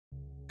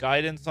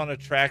Guidance on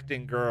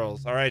attracting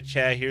girls. Alright,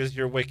 chat, here's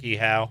your wiki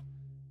how.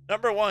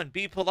 Number 1,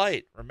 be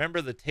polite.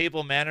 Remember the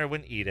table manner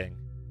when eating.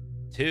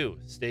 2,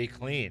 stay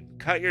clean.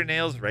 Cut your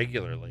nails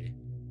regularly.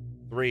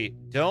 3,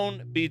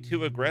 don't be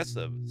too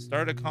aggressive.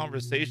 Start a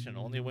conversation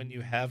only when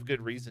you have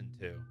good reason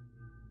to.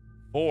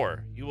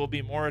 4, you will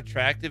be more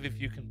attractive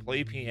if you can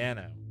play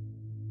piano.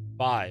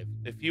 5,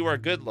 if you are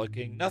good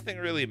looking, nothing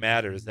really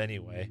matters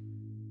anyway.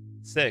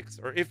 6,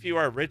 or if you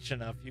are rich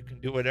enough, you can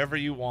do whatever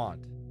you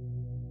want.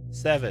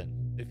 7,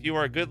 if you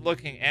are good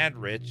looking and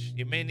rich,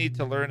 you may need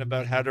to learn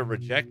about how to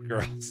reject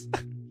girls.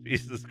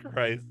 Jesus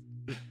Christ.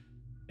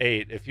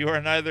 8, if you are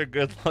neither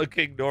good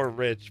looking nor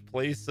rich,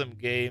 play some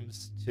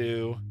games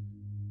to...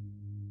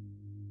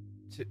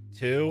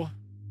 Two?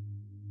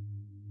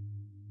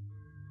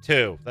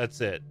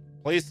 That's it.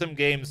 Play some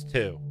games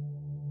too.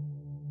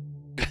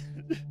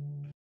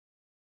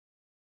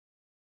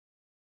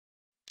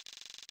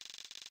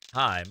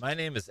 Hi, my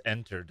name is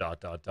Enter ...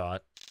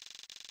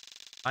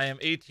 I am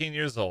 18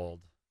 years old.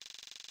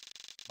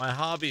 My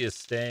hobby is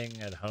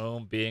staying at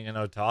home being an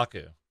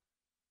otaku.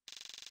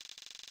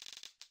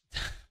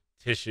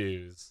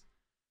 Tissues.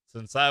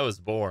 Since I was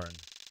born,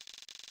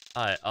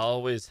 I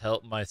always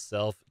help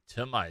myself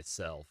to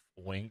myself.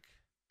 Wink.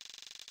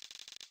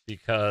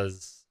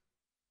 Because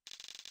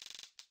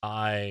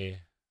I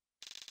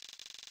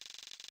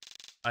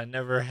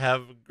never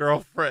have a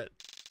girlfriend.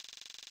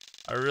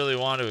 I really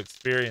want to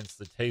experience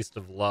the taste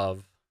of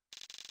love.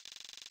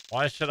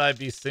 Why should I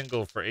be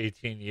single for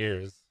 18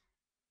 years?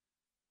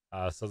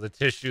 So the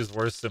tissues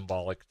were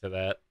symbolic to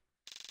that.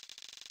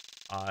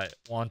 I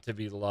want to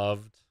be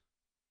loved.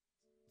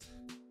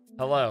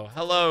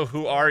 Hello,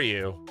 who are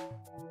you?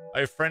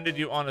 I friended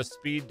you on a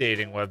speed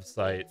dating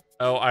website.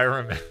 Oh, I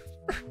remember.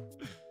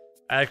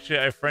 Actually,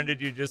 I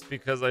friended you just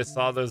because I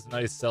saw those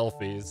nice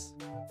selfies.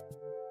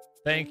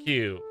 Thank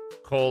you,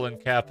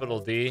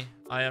 :D.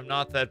 I am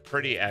not that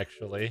pretty,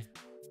 actually.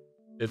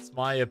 It's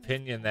my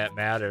opinion that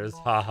matters,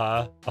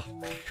 haha. Oh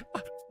my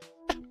god.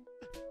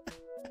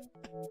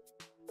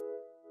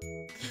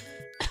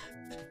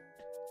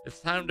 It's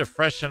time to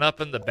freshen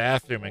up in the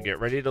bathroom and get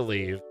ready to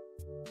leave.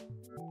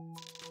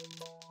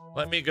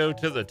 Let me go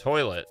to the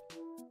toilet.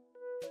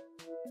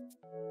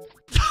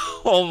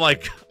 Oh my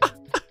god.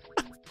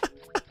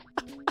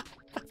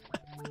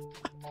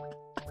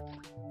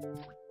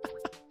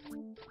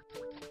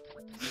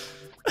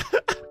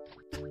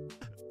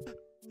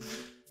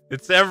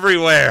 It's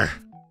everywhere.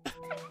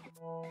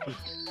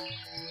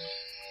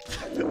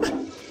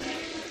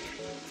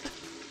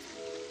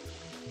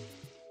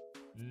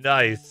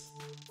 Nice.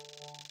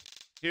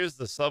 Here's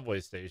the subway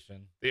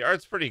station. The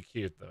art's pretty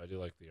cute, though. I do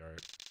like the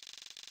art.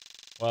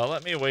 Well,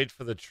 let me wait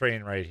for the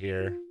train right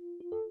here.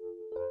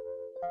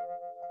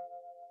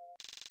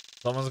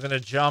 Someone's gonna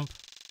jump.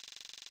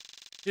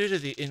 Due to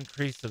the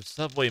increase of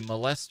subway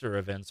molester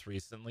events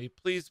recently,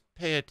 please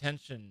pay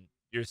attention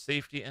to your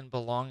safety and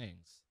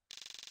belongings.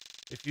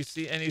 If you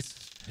see any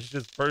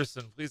suspicious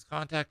person, please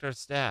contact our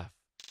staff.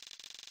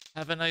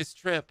 Have a nice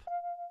trip.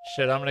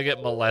 Shit, I'm gonna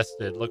get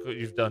molested. Look what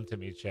you've done to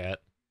me, chat.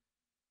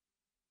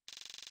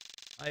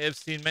 I have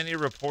seen many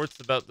reports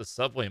about the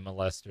subway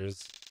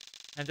molesters,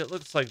 and it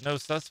looks like no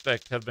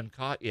suspect have been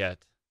caught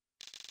yet.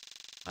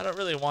 I don't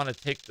really want to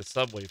take the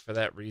subway for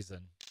that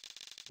reason.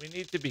 We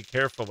need to be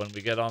careful when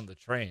we get on the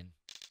train.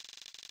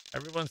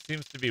 Everyone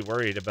seems to be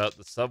worried about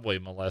the subway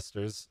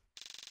molesters.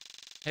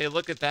 Hey,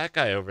 look at that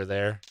guy over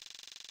there.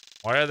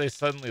 Why are they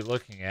suddenly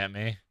looking at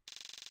me?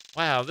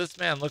 Wow, this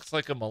man looks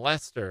like a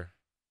molester.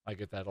 I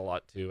get that a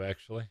lot too,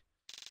 actually.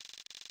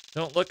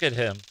 Don't look at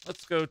him.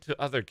 Let's go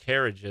to other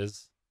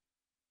carriages.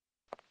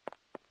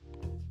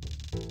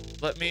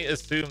 Let me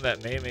assume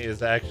that Mimi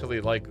is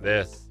actually like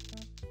this.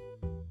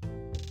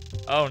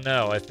 Oh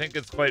no, I think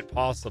it's quite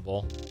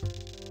possible.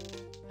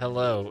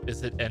 Hello,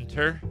 is it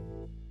Enter?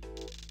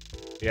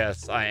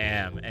 Yes, I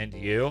am. And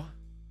you?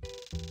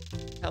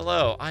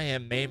 Hello, I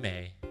am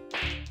Maymay.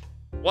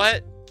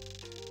 What?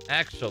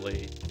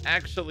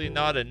 Actually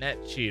not a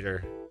net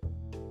cheater.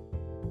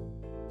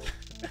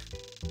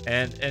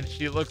 and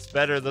she looks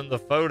better than the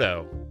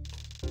photo.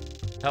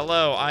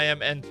 Hello, I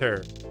am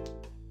Enter.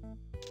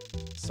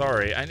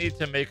 Sorry, I need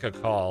to make a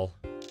call.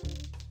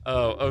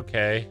 Oh,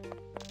 okay.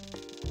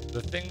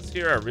 The things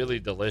here are really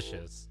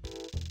delicious.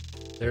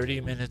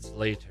 30 minutes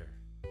later.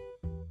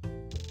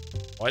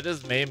 Why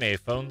does Maymay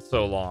phone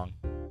so long?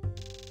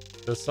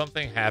 Does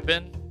something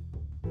happen?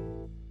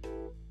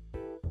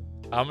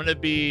 I'm gonna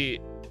be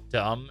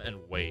dumb and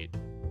wait.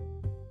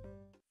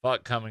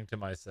 Fuck coming to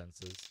my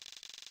senses.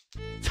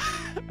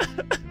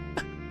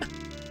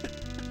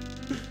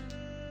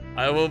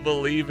 I will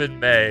believe in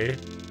May.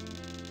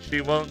 She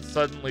won't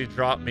suddenly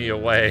drop me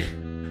away.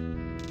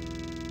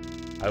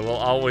 I will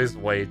always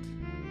wait.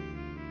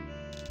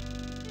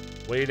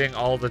 Waiting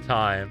all the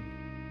time.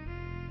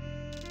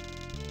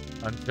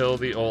 Until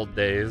the old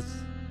days.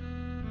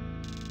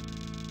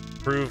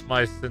 Prove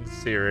my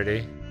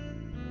sincerity.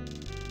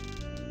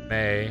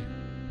 May.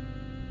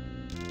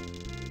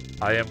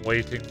 I am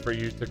waiting for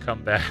you to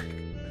come back.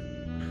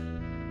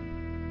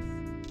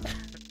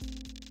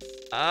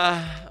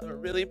 A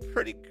really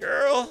pretty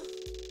girl.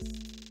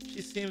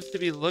 She seems to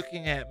be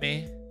looking at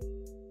me.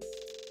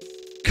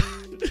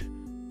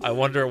 I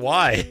wonder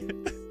why.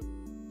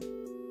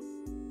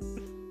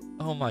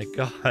 Oh my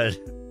god.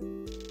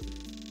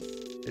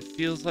 It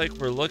feels like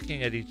we're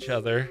looking at each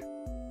other.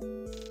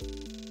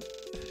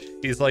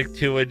 He's like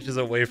 2 inches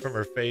away from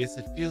her face.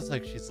 It feels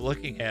like she's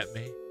looking at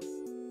me.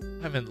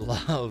 I'm in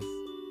love.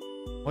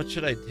 What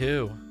should I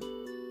do?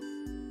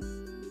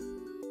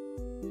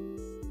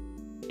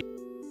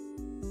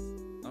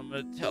 I'm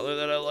gonna tell her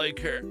that I like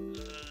her.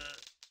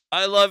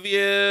 I love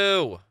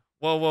you!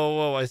 Whoa, whoa,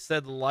 whoa. I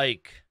said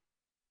like.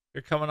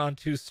 You're coming on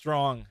too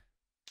strong.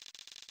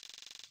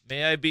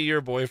 May I be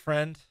your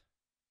boyfriend?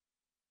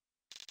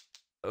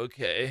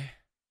 Okay.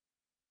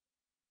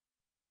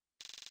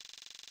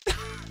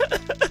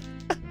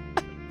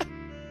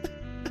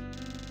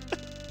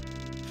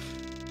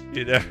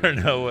 You never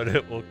know when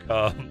it will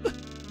come.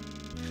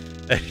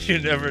 And you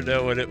never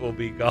know when it will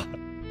be gone.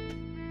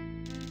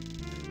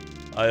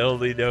 I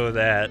only know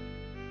that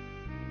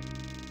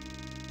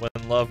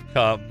when love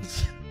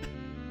comes,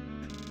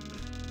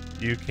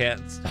 you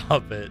can't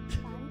stop it.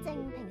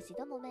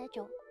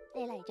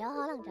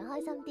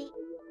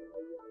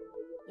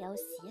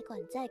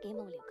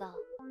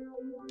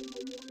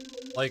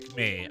 Like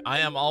me, I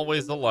am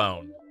always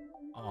alone.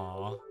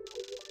 Aww.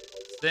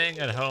 Staying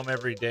at home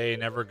every day,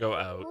 never go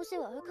out.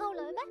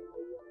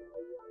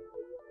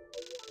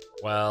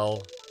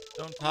 Well,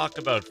 don't talk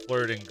about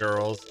flirting,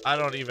 girls. I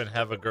don't even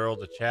have a girl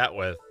to chat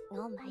with.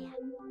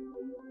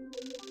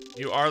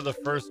 You are the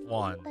first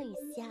one.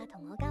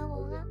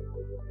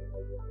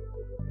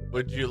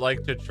 Would you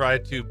like to try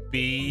to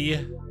be...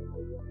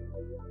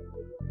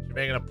 You're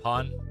making a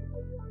pun?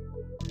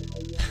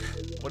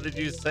 What did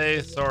you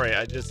say? Sorry,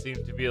 I just seem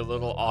to be a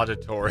little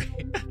auditory.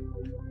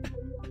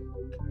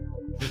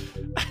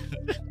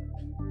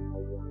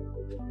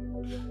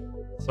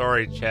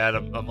 Sorry, Chad,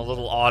 I'm a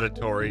little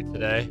auditory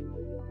today.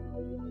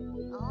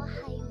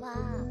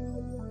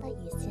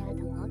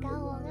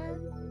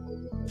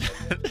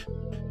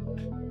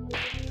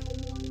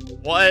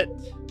 What?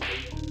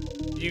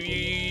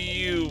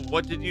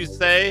 What did you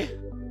say?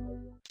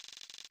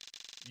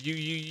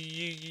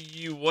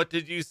 What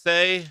did you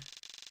say?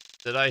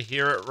 Did I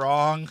hear it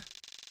wrong?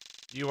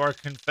 You are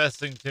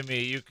confessing to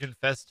me. You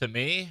confess to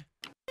me?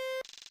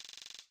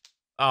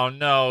 Oh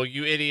no,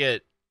 you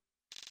idiot.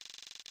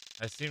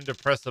 I seem to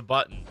press a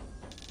button.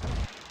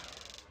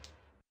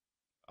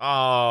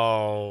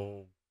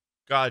 Oh,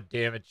 god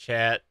damn it,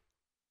 chat.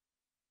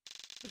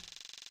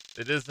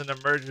 It is an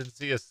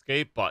emergency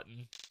escape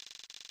button.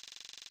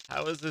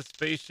 How is this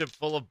spaceship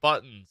full of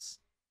buttons?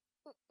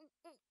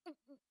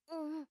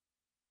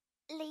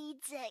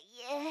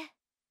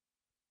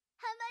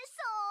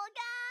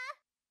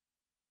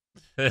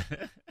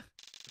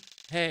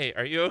 Hey,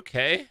 are you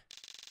okay?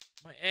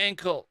 My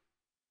ankle.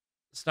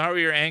 It's not where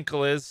your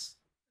ankle is.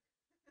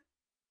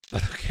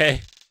 But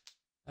okay.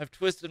 I've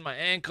twisted my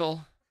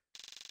ankle.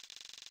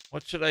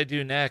 What should I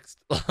do next?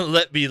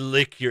 Let me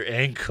lick your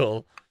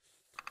ankle.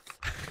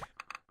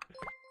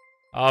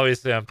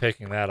 Obviously, I'm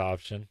picking that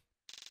option.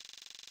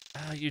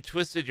 You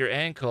twisted your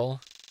ankle.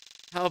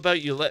 How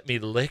about you let me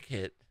lick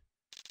it?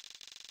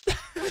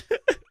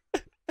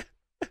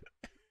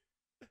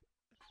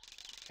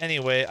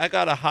 Anyway, I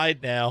gotta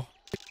hide now.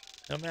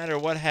 No matter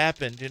what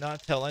happened, do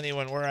not tell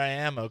anyone where I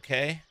am,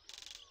 okay?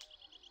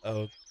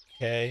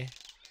 Okay.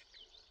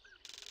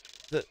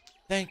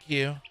 Thank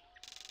you.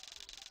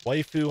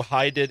 Waifu,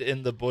 hide it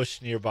in the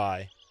bush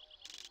nearby.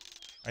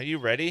 Are you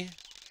ready?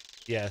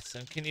 Yes,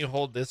 and can you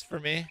hold this for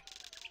me?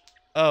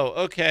 Oh,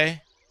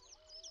 okay.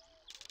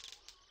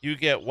 You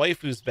get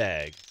waifu's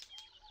bag.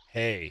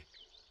 Hey,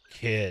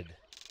 kid.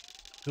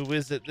 Who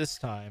is it this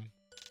time?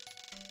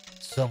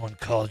 Someone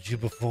called you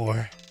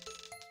before.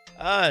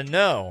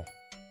 No.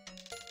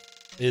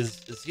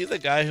 Is he the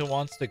guy who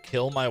wants to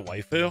kill my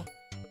waifu?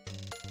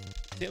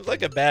 Seems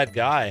like a bad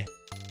guy.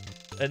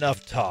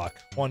 Enough talk.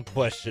 One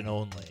question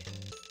only.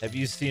 Have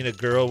you seen a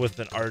girl with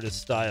an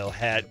artist-style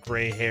hat,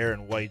 gray hair,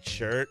 and white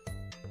shirt?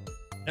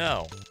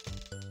 No.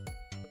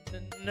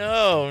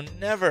 No,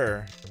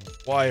 never.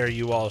 Why are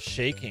you all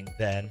shaking,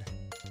 then?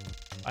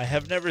 I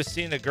have never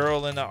seen a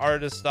girl in an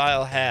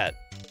artist-style hat.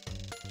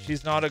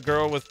 She's not a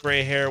girl with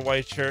gray hair,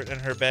 white shirt,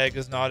 and her bag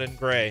is not in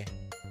gray.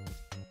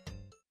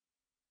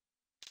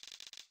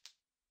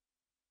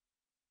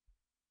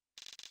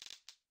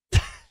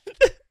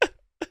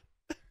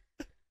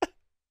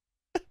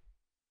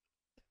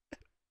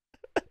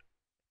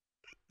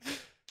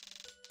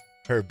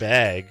 Her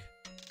bag?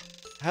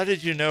 How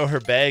did you know her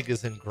bag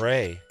is in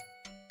gray?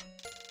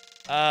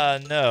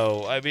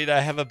 No. I mean, I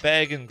have a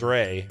bag in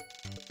gray.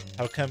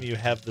 How come you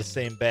have the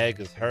same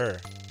bag as her?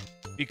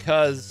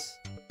 Because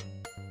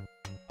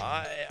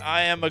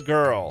I am a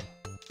girl.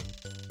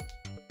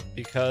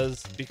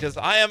 Because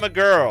I am a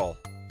girl.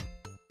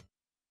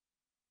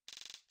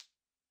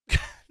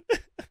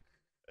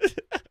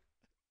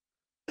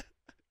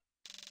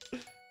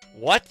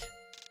 What?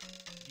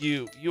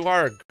 You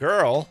are a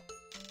girl?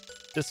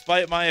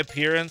 Despite my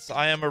appearance,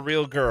 I am a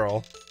real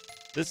girl.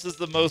 This is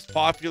the most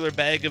popular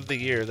bag of the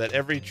year that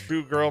every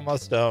true girl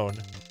must own.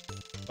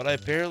 But I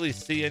barely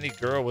see any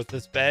girl with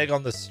this bag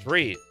on the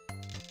street.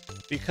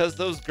 Because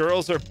those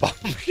girls are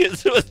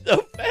bumpkins with no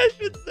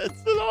fashion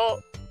sense at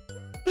all.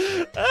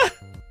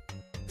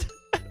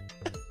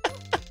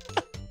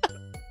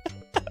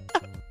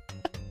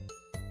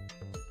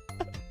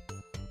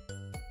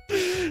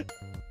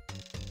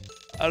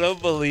 I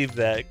don't believe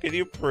that. Can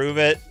you prove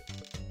it?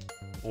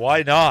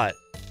 Why not?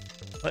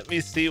 Let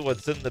me see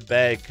what's in the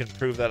bag can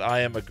prove that I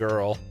am a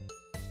girl.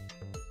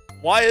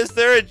 Why is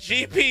there a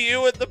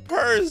GPU in the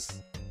purse?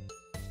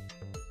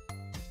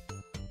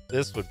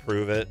 This would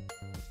prove it.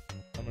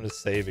 I'm gonna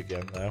save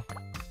again though.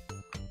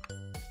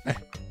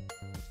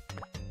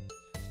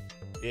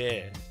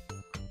 Yeah.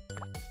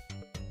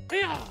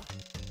 Yeah.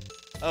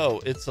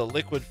 Oh, it's a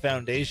liquid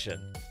foundation.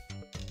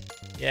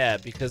 Yeah,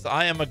 because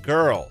I am a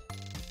girl.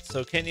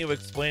 So can you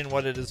explain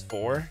what it is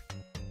for?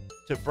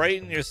 To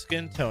brighten your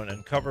skin tone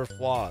and cover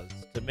flaws.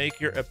 To make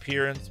your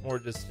appearance more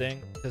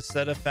distinct. To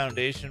set a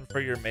foundation for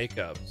your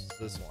makeups.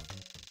 This one.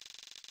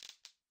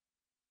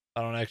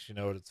 I don't actually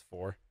know what it's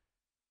for.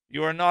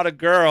 You are not a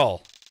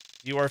girl.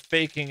 You are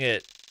faking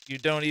it. You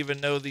don't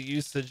even know the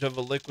usage of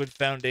a liquid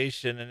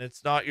foundation, and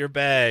it's not your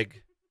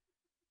bag.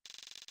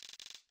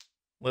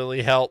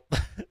 Lily, help.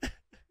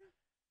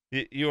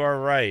 You are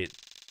right.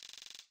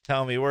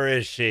 Tell me, where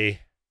is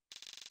she?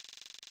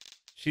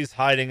 She's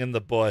hiding in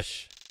the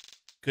bush.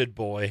 Good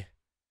boy.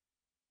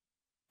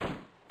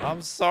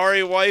 I'm sorry,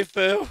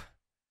 waifu.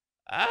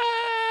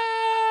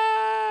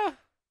 Ah!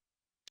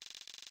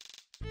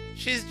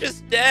 She's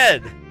just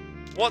dead.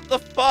 What the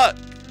fuck?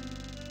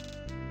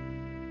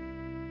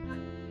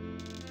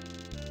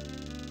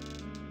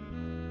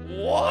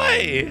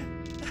 Why?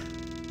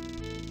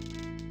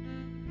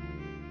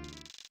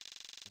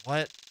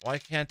 What? Why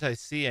can't I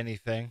see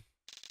anything?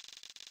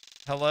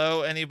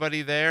 Hello?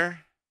 Anybody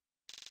there?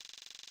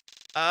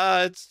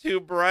 It's too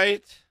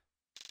bright.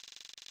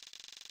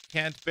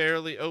 Can't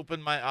barely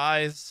open my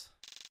eyes.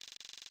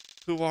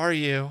 Who are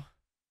you?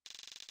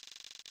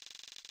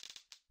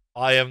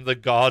 I am the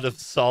god of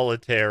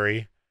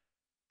solitary.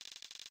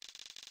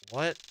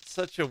 What?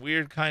 Such a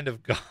weird kind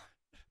of god.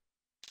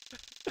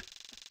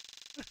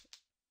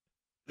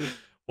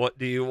 What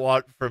do you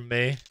want from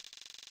me?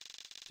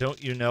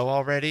 Don't you know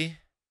already?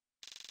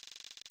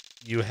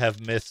 You have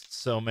missed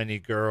so many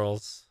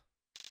girls.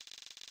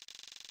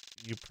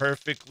 You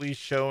perfectly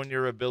shown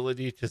your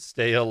ability to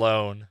stay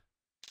alone.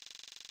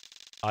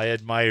 I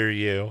admire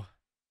you.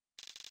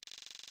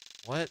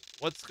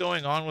 What's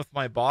going on with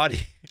my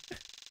body?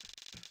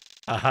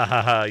 Ha ha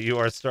ha ha, you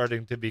are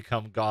starting to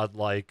become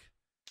godlike.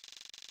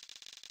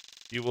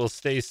 You will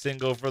stay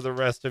single for the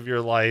rest of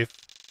your life.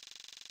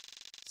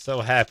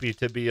 So happy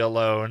to be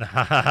alone.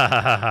 Ha ha ha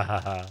ha ha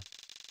ha.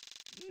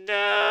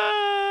 No!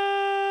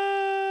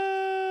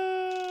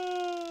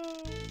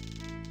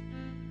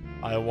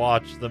 I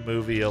watch the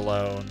movie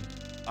alone.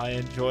 I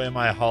enjoy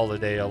my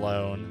holiday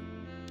alone.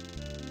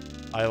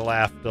 I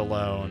laughed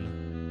alone.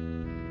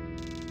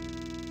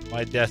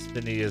 My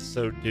destiny is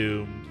so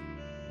doomed.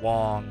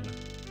 Wong.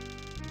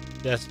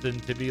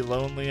 Destined to be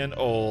lonely and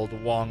old.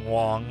 Wong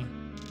Wong.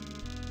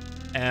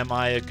 Am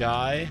I a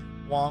guy?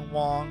 Wong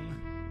Wong.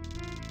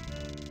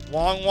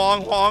 Wong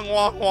Wong Wong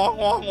Wong Wong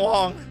Wong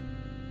Wong.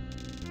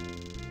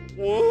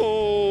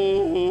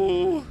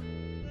 Woo!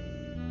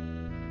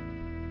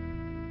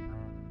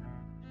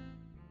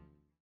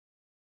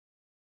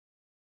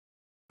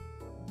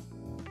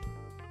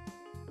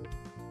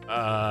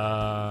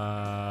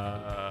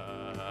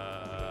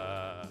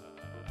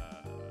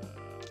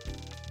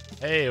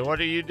 Hey, what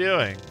are you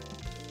doing?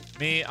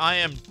 Me, I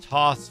am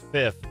toss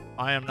fifth.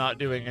 I am not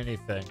doing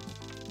anything.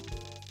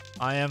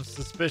 I am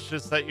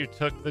suspicious that you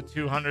took the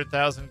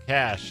 200,000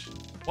 cash.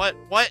 What?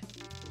 What?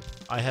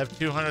 I have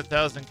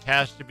 200,000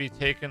 cash to be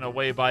taken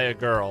away by a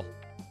girl.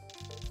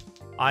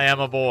 I am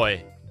a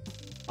boy.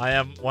 I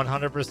am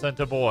 100%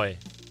 a boy.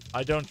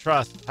 I don't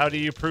trust. How do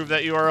you prove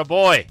that you are a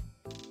boy?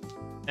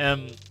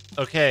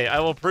 Okay, I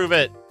will prove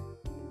it.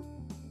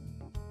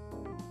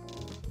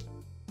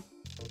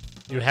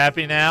 You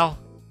happy now?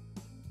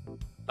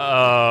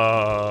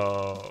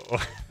 Oh.